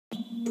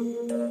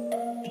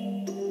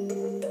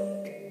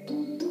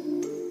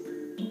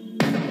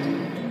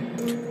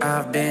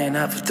I've been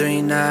up for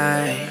 3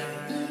 nights.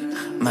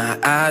 My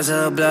eyes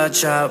are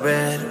bloodshot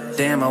red.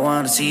 Damn, I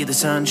wanna see the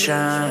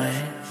sunshine.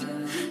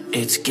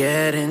 It's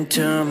getting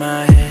to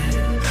my head.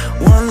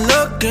 One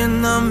look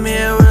in the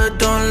mirror,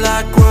 don't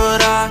like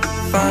what I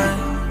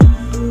find.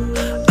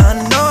 I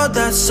know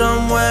that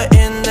somewhere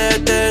in there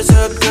there's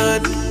a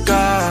good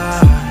guy,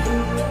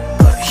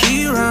 but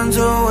he runs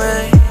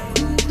away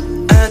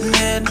at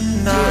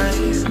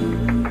midnight.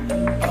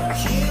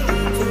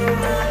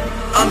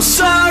 I'm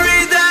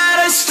sorry that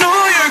I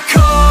stole your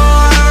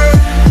car.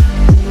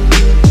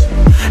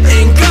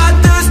 Ain't got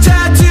those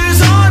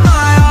tattoos on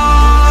my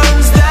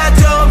arms that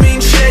don't mean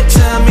shit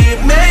to me.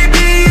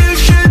 Maybe you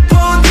should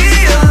pull the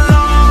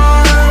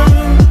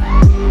alarm,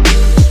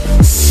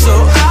 so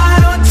I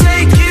don't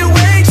take it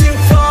way too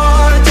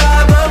far.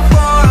 Die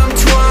before I'm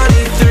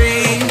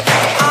 23.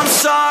 I'm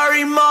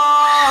sorry,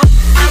 Mom.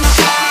 I'm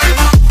sorry,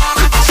 Mom.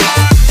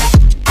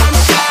 I'm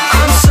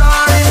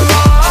sorry,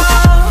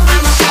 Mom.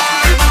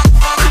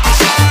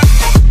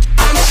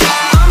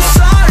 I'm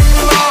sorry,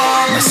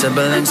 Mom. My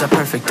siblings are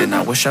perfect and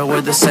I wish I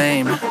were the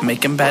same.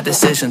 Making bad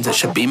decisions, it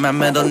should be my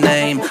middle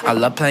name. I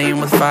love playing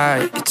with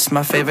fire, it's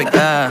my favorite.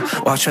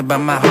 Watch me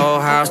burn my whole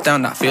house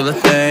down, not feel a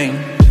thing.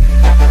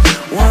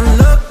 One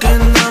look in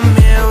the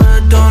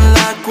mirror, don't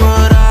like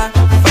what I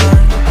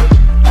find.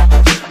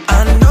 I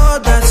know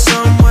that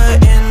somewhere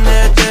in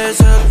there there's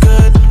a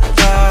good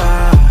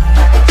guy,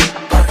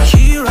 but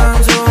he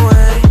runs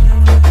away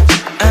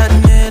at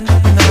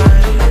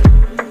midnight.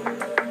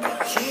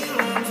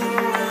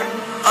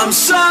 I'm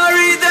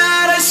sorry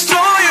that I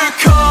stole your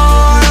car.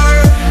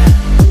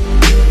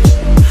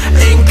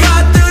 Ain't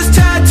got those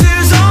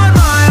tattoos on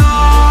my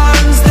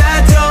arms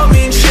that don't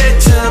mean shit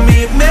to me.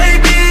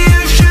 Maybe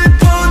you should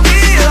pull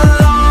the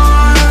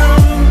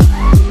alarm,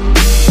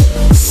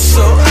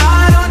 so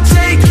I don't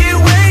take it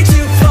way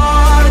too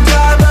far.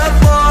 Die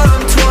before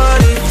I'm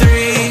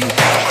 23.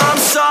 I'm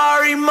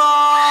sorry,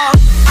 Mom.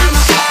 I'm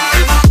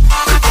sorry,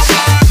 Mom.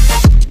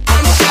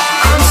 I'm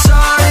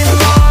sorry,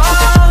 Mom.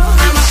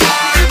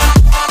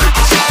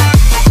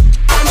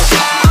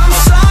 I'm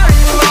sorry,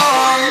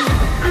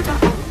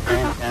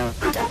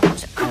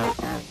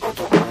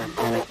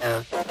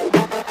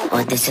 Mom.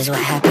 Well, this is what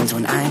happens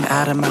when I'm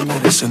out of my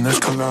Listen, there's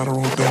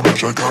collateral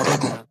damage, I gotta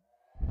go.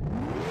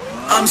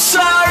 I'm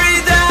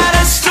sorry that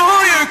I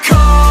stole your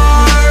car.